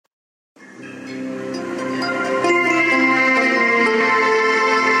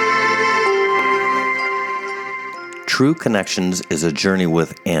True Connections is a journey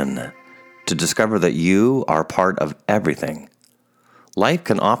within to discover that you are part of everything. Life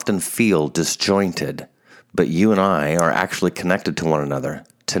can often feel disjointed, but you and I are actually connected to one another,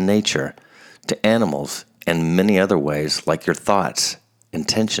 to nature, to animals, and many other ways like your thoughts,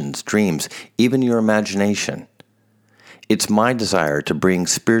 intentions, dreams, even your imagination. It's my desire to bring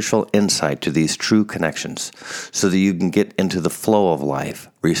spiritual insight to these true connections so that you can get into the flow of life,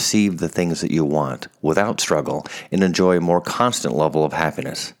 receive the things that you want without struggle, and enjoy a more constant level of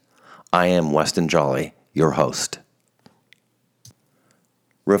happiness. I am Weston Jolly, your host.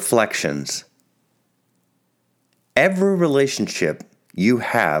 Reflections. Every relationship you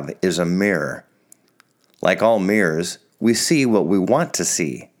have is a mirror. Like all mirrors, we see what we want to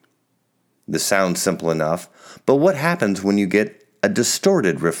see. This sounds simple enough, but what happens when you get a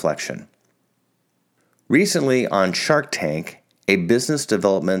distorted reflection? Recently on Shark Tank, a business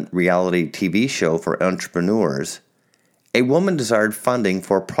development reality TV show for entrepreneurs, a woman desired funding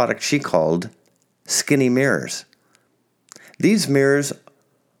for a product she called Skinny Mirrors. These mirrors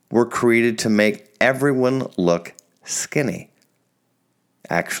were created to make everyone look skinny.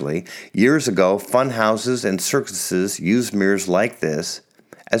 Actually, years ago, fun houses and circuses used mirrors like this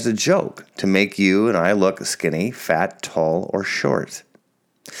as a joke to make you and I look skinny, fat, tall, or short.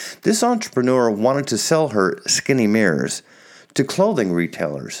 This entrepreneur wanted to sell her skinny mirrors to clothing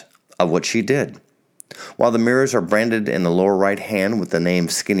retailers of what she did. While the mirrors are branded in the lower right hand with the name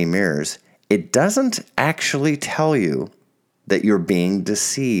Skinny Mirrors, it doesn't actually tell you that you're being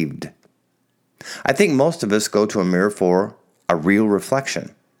deceived. I think most of us go to a mirror for a real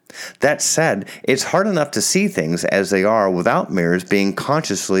reflection. That said, it's hard enough to see things as they are without mirrors being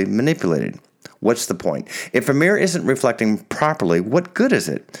consciously manipulated. What's the point? If a mirror isn't reflecting properly, what good is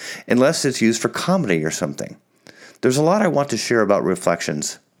it? Unless it's used for comedy or something. There's a lot I want to share about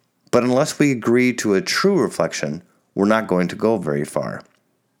reflections, but unless we agree to a true reflection, we're not going to go very far.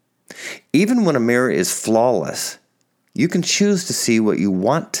 Even when a mirror is flawless, you can choose to see what you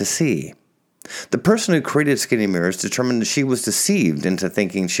want to see. The person who created Skinny Mirrors determined that she was deceived into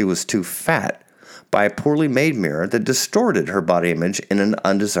thinking she was too fat by a poorly made mirror that distorted her body image in an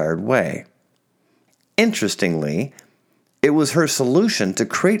undesired way. Interestingly, it was her solution to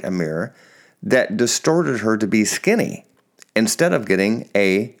create a mirror that distorted her to be skinny instead of getting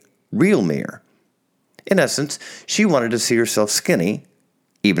a real mirror. In essence, she wanted to see herself skinny,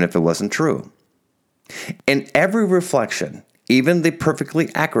 even if it wasn't true. In every reflection, even the perfectly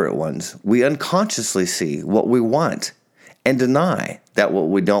accurate ones, we unconsciously see what we want and deny that what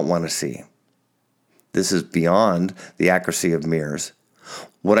we don't want to see. This is beyond the accuracy of mirrors.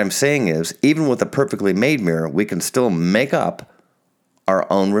 What I'm saying is, even with a perfectly made mirror, we can still make up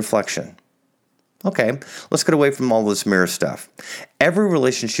our own reflection. Okay, let's get away from all this mirror stuff. Every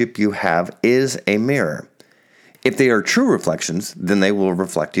relationship you have is a mirror. If they are true reflections, then they will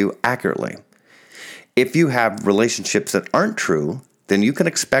reflect you accurately. If you have relationships that aren't true, then you can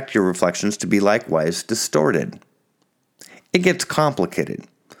expect your reflections to be likewise distorted. It gets complicated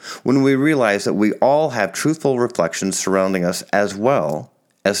when we realize that we all have truthful reflections surrounding us as well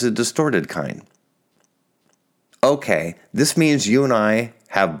as the distorted kind. Okay, this means you and I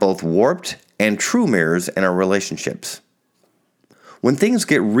have both warped and true mirrors in our relationships. When things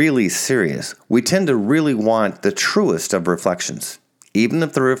get really serious, we tend to really want the truest of reflections, even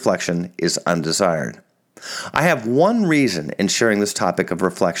if the reflection is undesired. I have one reason in sharing this topic of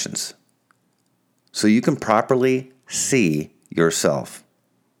reflections, so you can properly see yourself.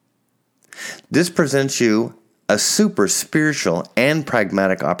 This presents you a super spiritual and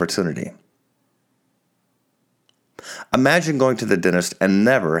pragmatic opportunity. Imagine going to the dentist and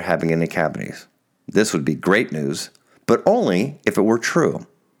never having any cavities. This would be great news, but only if it were true.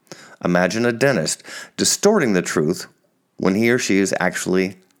 Imagine a dentist distorting the truth when he or she is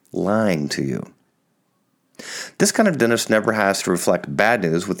actually lying to you. This kind of dentist never has to reflect bad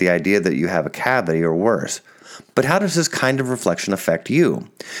news with the idea that you have a cavity or worse. But how does this kind of reflection affect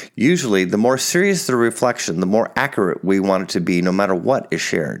you? Usually, the more serious the reflection, the more accurate we want it to be no matter what is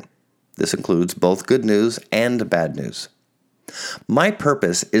shared. This includes both good news and bad news. My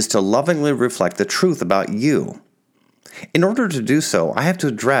purpose is to lovingly reflect the truth about you. In order to do so, I have to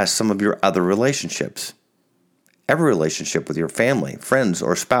address some of your other relationships. Every relationship with your family, friends,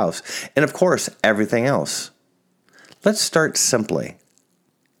 or spouse, and of course, everything else. Let's start simply.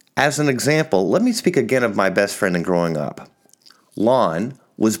 As an example, let me speak again of my best friend in growing up. Lon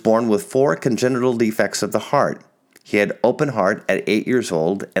was born with 4 congenital defects of the heart. He had open heart at 8 years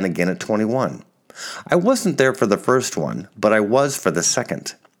old and again at 21. I wasn't there for the first one, but I was for the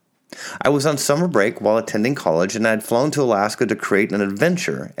second. I was on summer break while attending college and I had flown to Alaska to create an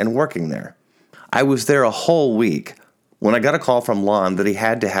adventure and working there. I was there a whole week, when I got a call from Lon that he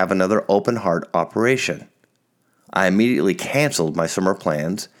had to have another open heart operation. I immediately canceled my summer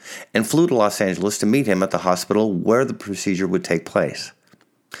plans and flew to Los Angeles to meet him at the hospital where the procedure would take place.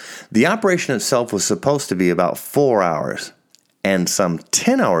 The operation itself was supposed to be about 4 hours, and some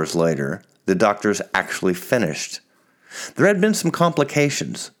 10 hours later, the doctors actually finished. There had been some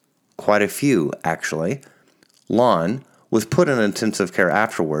complications, quite a few actually. Lon was put in intensive care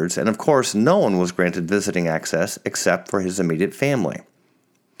afterwards, and of course no one was granted visiting access except for his immediate family.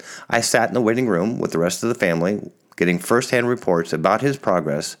 I sat in the waiting room with the rest of the family, getting first-hand reports about his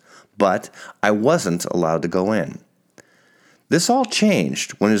progress, but I wasn't allowed to go in. This all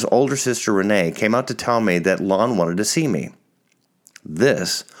changed when his older sister Renee came out to tell me that Lon wanted to see me.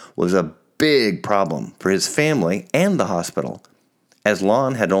 This was a big problem for his family and the hospital, as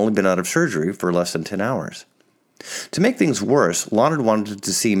Lon had only been out of surgery for less than 10 hours. To make things worse, Lon had wanted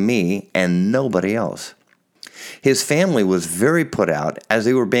to see me and nobody else. His family was very put out as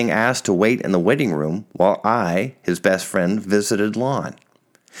they were being asked to wait in the waiting room while I, his best friend, visited Lon.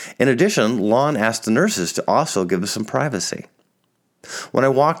 In addition, Lon asked the nurses to also give us some privacy. When I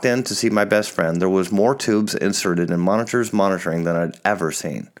walked in to see my best friend, there was more tubes inserted and monitors monitoring than I'd ever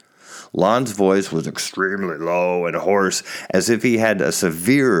seen. Lon's voice was extremely low and hoarse, as if he had a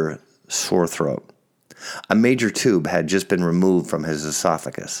severe sore throat. A major tube had just been removed from his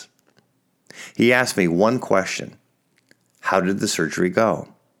esophagus. He asked me one question: how did the surgery go?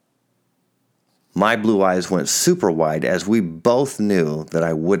 My blue eyes went super wide as we both knew that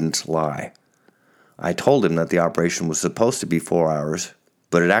I wouldn't lie. I told him that the operation was supposed to be 4 hours,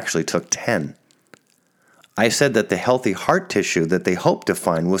 but it actually took 10. I said that the healthy heart tissue that they hoped to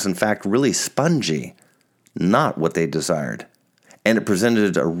find was in fact really spongy, not what they desired, and it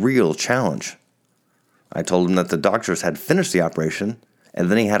presented a real challenge. I told him that the doctors had finished the operation, and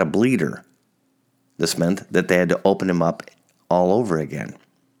then he had a bleeder. This meant that they had to open him up all over again.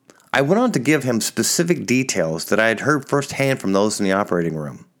 I went on to give him specific details that I had heard firsthand from those in the operating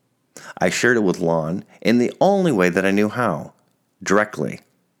room. I shared it with Lon in the only way that I knew how, directly.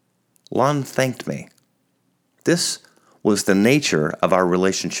 Lon thanked me. This was the nature of our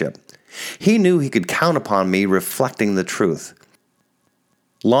relationship. He knew he could count upon me reflecting the truth.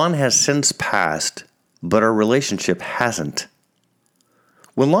 Lon has since passed, but our relationship hasn't.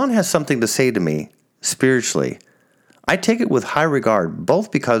 When Lon has something to say to me, spiritually, I take it with high regard,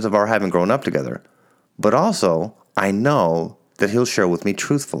 both because of our having grown up together, but also I know that he'll share with me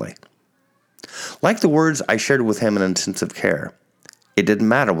truthfully. Like the words I shared with him in intensive care, it didn't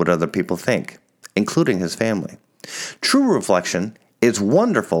matter what other people think, including his family. True reflection is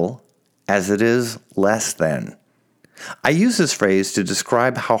wonderful as it is less than. I use this phrase to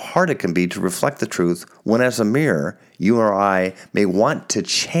describe how hard it can be to reflect the truth when, as a mirror, you or I may want to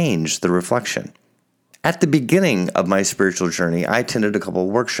change the reflection. At the beginning of my spiritual journey, I attended a couple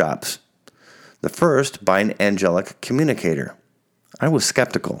of workshops. The first by an angelic communicator. I was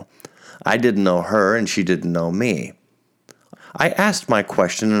skeptical. I didn't know her and she didn't know me. I asked my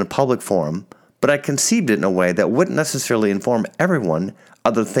question in a public forum, but I conceived it in a way that wouldn't necessarily inform everyone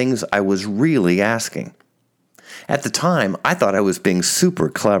of the things I was really asking. At the time, I thought I was being super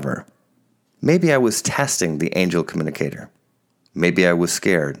clever. Maybe I was testing the angel communicator. Maybe I was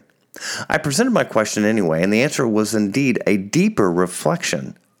scared. I presented my question anyway, and the answer was indeed a deeper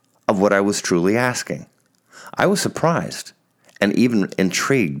reflection of what I was truly asking. I was surprised and even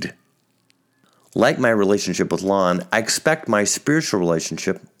intrigued. Like my relationship with Lon, I expect my spiritual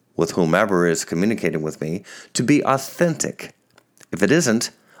relationship with whomever is communicating with me to be authentic. If it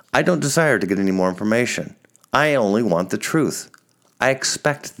isn't, I don't desire to get any more information. I only want the truth. I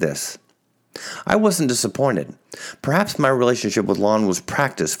expect this. I wasn't disappointed. Perhaps my relationship with Lon was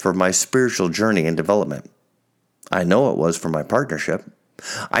practice for my spiritual journey and development. I know it was for my partnership.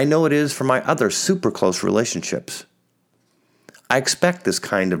 I know it is for my other super close relationships. I expect this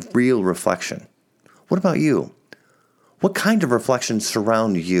kind of real reflection. What about you? What kind of reflections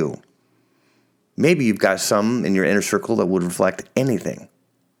surround you? Maybe you've got some in your inner circle that would reflect anything.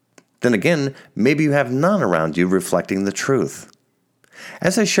 Then again, maybe you have none around you reflecting the truth.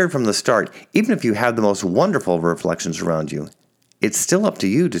 As I shared from the start, even if you have the most wonderful reflections around you, it's still up to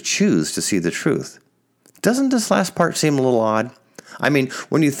you to choose to see the truth. Doesn't this last part seem a little odd? I mean,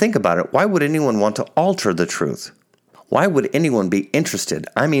 when you think about it, why would anyone want to alter the truth? Why would anyone be interested,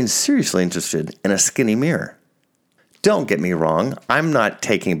 seriously interested, in a skinny mirror? Don't get me wrong, I'm not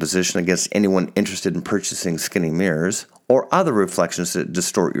taking a position against anyone interested in purchasing skinny mirrors or other reflections that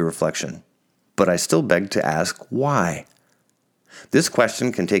distort your reflection. But I still beg to ask, why? This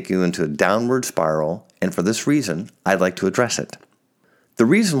question can take you into a downward spiral, and for this reason, I'd like to address it. The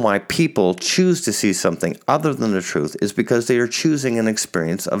reason why people choose to see something other than the truth is because they are choosing an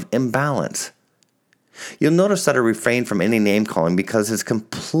experience of imbalance. You'll notice that I refrain from any name calling because it's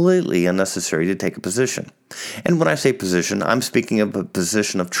completely unnecessary to take a position. And when I say position, I'm speaking of a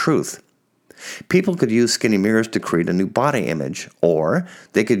position of truth. People could use skinny mirrors to create a new body image, or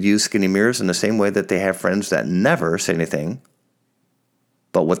they could use skinny mirrors in the same way that they have friends that never say anything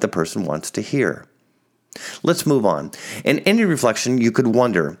but what the person wants to hear. Let's move on. In any reflection, you could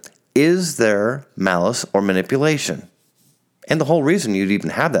wonder, is there malice or manipulation? And the whole reason you'd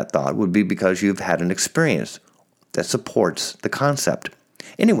even have that thought would be because you've had an experience that supports the concept.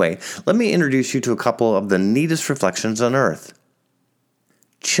 Anyway, let me introduce you to a couple of the neatest reflections on Earth.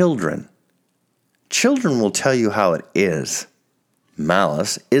 Children. Children will tell you how it is.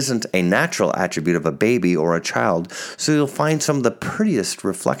 Malice isn't a natural attribute of a baby or a child, so you'll find some of the prettiest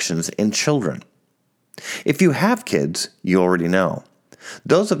reflections in children. If you have kids, you already know.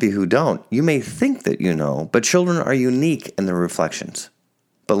 Those of you who don't, you may think that you know, but children are unique in their reflections.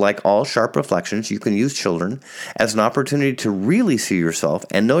 But like all sharp reflections, you can use children as an opportunity to really see yourself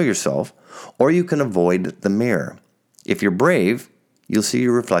and know yourself, or you can avoid the mirror. If you're brave, you'll see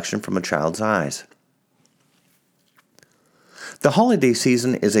your reflection from a child's eyes. The holiday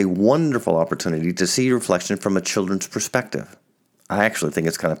season is a wonderful opportunity to see your reflection from a children's perspective. I actually think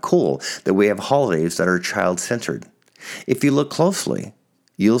it's kind of cool that we have holidays that are child-centered. If you look closely,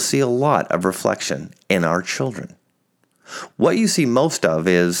 you'll see a lot of reflection in our children. What you see most of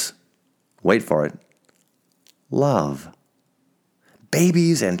is, wait for it, love.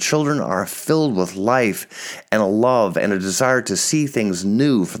 Babies and children are filled with life and a love and a desire to see things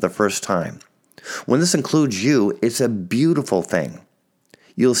new for the first time. When this includes you, it's a beautiful thing.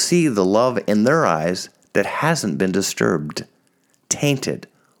 You'll see the love in their eyes that hasn't been disturbed, tainted,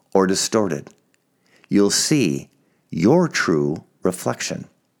 or distorted. You'll see your true reflection.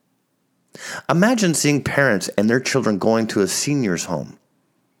 Imagine seeing parents and their children going to a senior's home.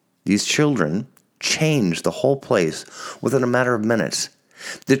 These children change the whole place within a matter of minutes.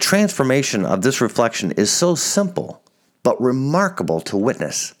 The transformation of this reflection is so simple, but remarkable to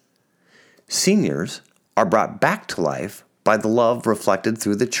witness. Seniors are brought back to life by the love reflected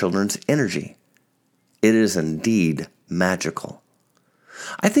through the children's energy. It is indeed magical.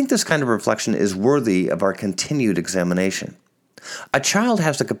 I think this kind of reflection is worthy of our continued examination. A child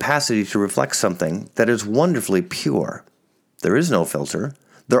has the capacity to reflect something that is wonderfully pure. There is no filter.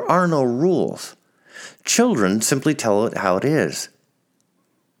 There are no rules. Children simply tell it how it is.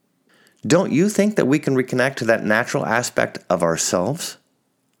 Don't you think that we can reconnect to that natural aspect of ourselves?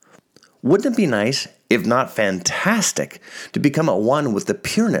 Wouldn't it be nice, if not fantastic, to become at one with the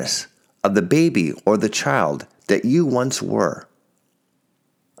pureness of the baby or the child that you once were?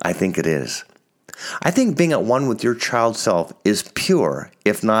 I think it is. I think being at one with your child self is pure,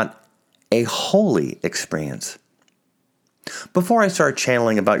 if not a holy experience. Before I start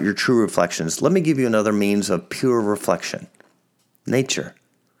channeling about your true reflections, let me give you another means of pure reflection. Nature.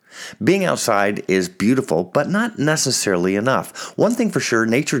 Being outside is beautiful, but not necessarily enough. One thing for sure,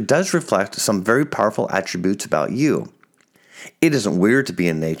 nature does reflect some very powerful attributes about you. It isn't weird to be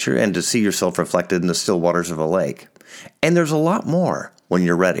in nature and to see yourself reflected in the still waters of a lake. And there's a lot more when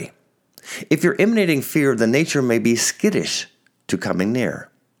you're ready. If you're emanating fear, then nature may be skittish to coming near.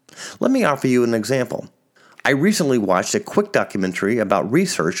 Let me offer you an example. I recently watched a quick documentary about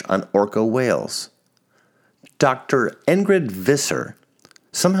research on orca whales. Dr. Ingrid Visser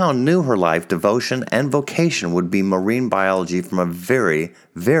somehow knew her life, devotion, and vocation would be marine biology from a very,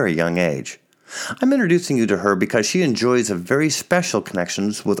 very young age. I'm introducing you to her because she enjoys a very special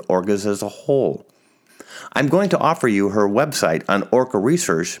connections with orcas as a whole. I'm going to offer you her website on orca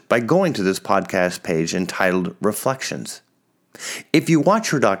research by going to this podcast page entitled Reflections. If you watch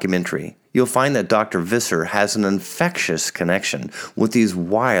her documentary, you'll find that Dr. Visser has an infectious connection with these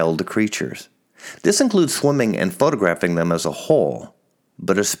wild creatures. This includes swimming and photographing them as a whole,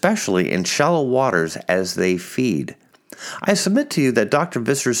 but especially in shallow waters as they feed. I submit to you that Dr.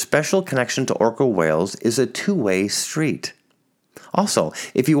 Visser's special connection to orca whales is a two-way street. Also,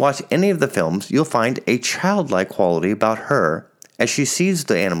 if you watch any of the films, you'll find a childlike quality about her as she sees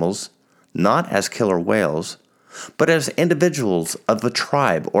the animals not as killer whales, but as individuals of a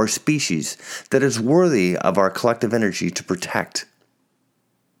tribe or species that is worthy of our collective energy to protect.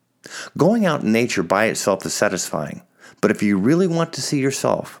 Going out in nature by itself is satisfying, but if you really want to see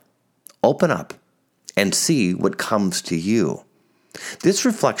yourself, open up and see what comes to you. This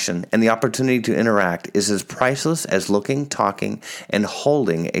reflection and the opportunity to interact is as priceless as looking, talking, and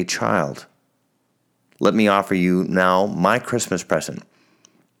holding a child. Let me offer you now my Christmas present.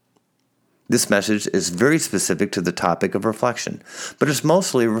 This message is very specific to the topic of reflection, but it's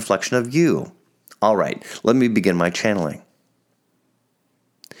mostly a reflection of you. All right, let me begin my channeling.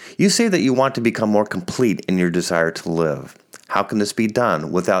 You say that you want to become more complete in your desire to live. How can this be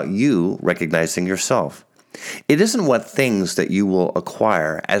done without you recognizing yourself? It isn't what things that you will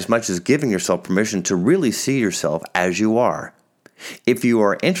acquire as much as giving yourself permission to really see yourself as you are. If you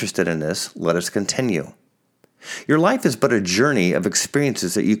are interested in this, let us continue. Your life is but a journey of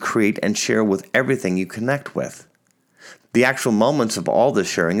experiences that you create and share with everything you connect with. The actual moments of all this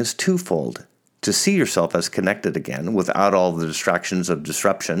sharing is twofold: to see yourself as connected again without all the distractions of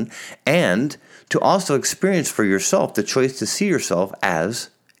disruption, and to also experience for yourself the choice to see yourself as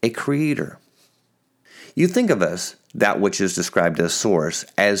a creator. You think of us, that which is described as Source,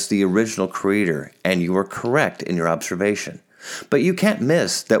 as the original creator, and you are correct in your observation. But you can't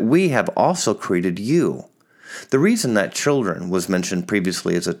miss that we have also created you. The reason that children was mentioned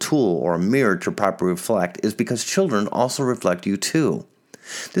previously as a tool or a mirror to properly reflect is because children also reflect you too.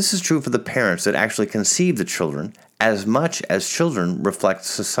 This is true for the parents that actually conceive the children as much as children reflect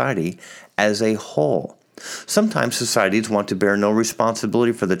society as a whole. Sometimes societies want to bear no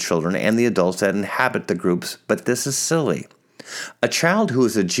responsibility for the children and the adults that inhabit the groups, but this is silly. A child who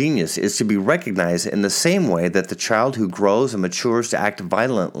is a genius is to be recognized in the same way that the child who grows and matures to act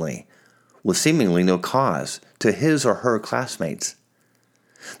violently, with seemingly no cause, to his or her classmates.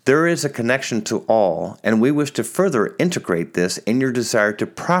 There is a connection to all, and we wish to further integrate this in your desire to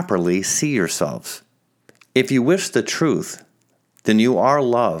properly see yourselves. If you wish the truth, then you are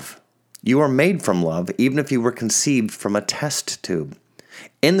love. You are made from love, even if you were conceived from a test tube.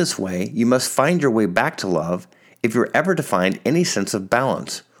 In this way, you must find your way back to love if you're ever to find any sense of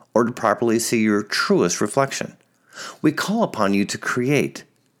balance, or to properly see your truest reflection. We call upon you to create,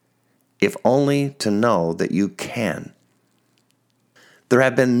 if only to know that you can. There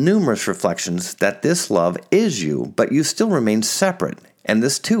have been numerous reflections that this love is you, but you still remain separate, and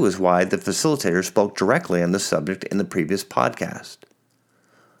this too is why the facilitator spoke directly on the subject in the previous podcast.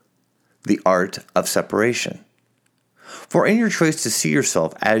 The art of separation. For in your choice to see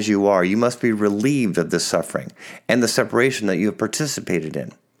yourself as you are, you must be relieved of this suffering and the separation that you have participated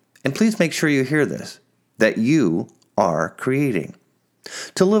in. And please make sure you hear this, that you are creating.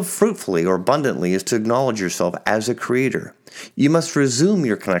 To live fruitfully or abundantly is to acknowledge yourself as a creator. You must resume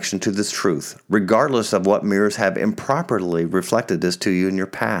your connection to this truth, regardless of what mirrors have improperly reflected this to you in your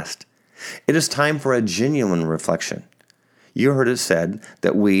past. It is time for a genuine reflection. You heard it said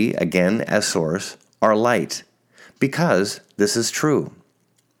that we, again as Source, are light, because this is true.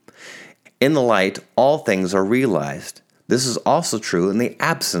 In the light, all things are realized. This is also true in the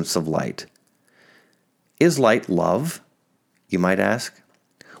absence of light. Is light love? You might ask.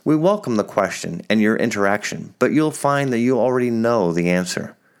 We welcome the question and your interaction, but you'll find that you already know the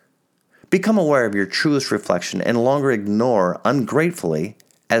answer. Become aware of your truest reflection and no longer ignore ungratefully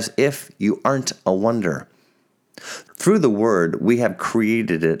as if you aren't a wonder. Through the Word, we have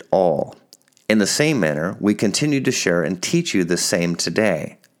created it all. In the same manner, we continue to share and teach you the same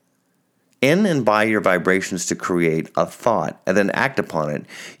today. In and by your vibrations to create a thought and then act upon it,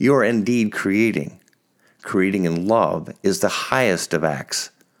 you are indeed creating. Creating in love is the highest of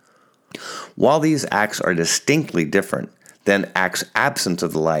acts. While these acts are distinctly different than acts absent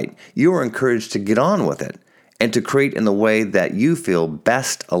of the light, you are encouraged to get on with it and to create in the way that you feel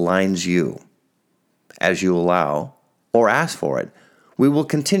best aligns you. As you allow or ask for it, we will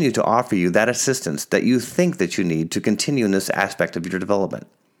continue to offer you that assistance that you think that you need to continue in this aspect of your development.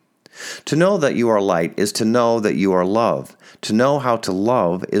 To know that you are light is to know that you are love. To know how to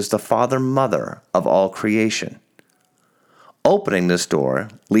love is the father-mother of all creation. Opening this door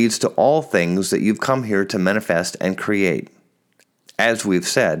leads to all things that you've come here to manifest and create. As we've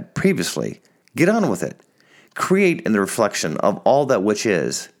said previously, get on with it. Create in the reflection of all that which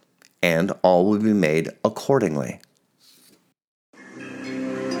is, and all will be made accordingly.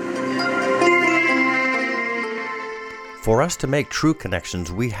 For us to make true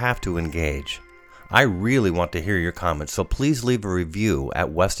connections, we have to engage. I really want to hear your comments, so please leave a review at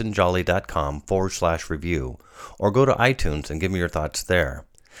westonjolly.com/review or go to iTunes and give me your thoughts there.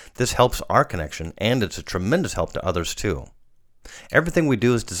 This helps our connection, and it's a tremendous help to others too. Everything we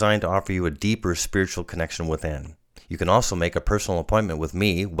do is designed to offer you a deeper spiritual connection within. You can also make a personal appointment with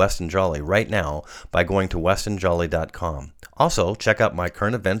me, Weston Jolly, right now by going to westonjolly.com. Also, check out my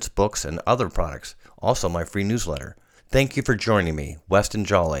current events, books, and other products. Also, my free newsletter. Thank you for joining me, Weston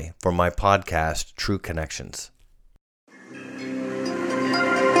Jolly, for my podcast, True Connections.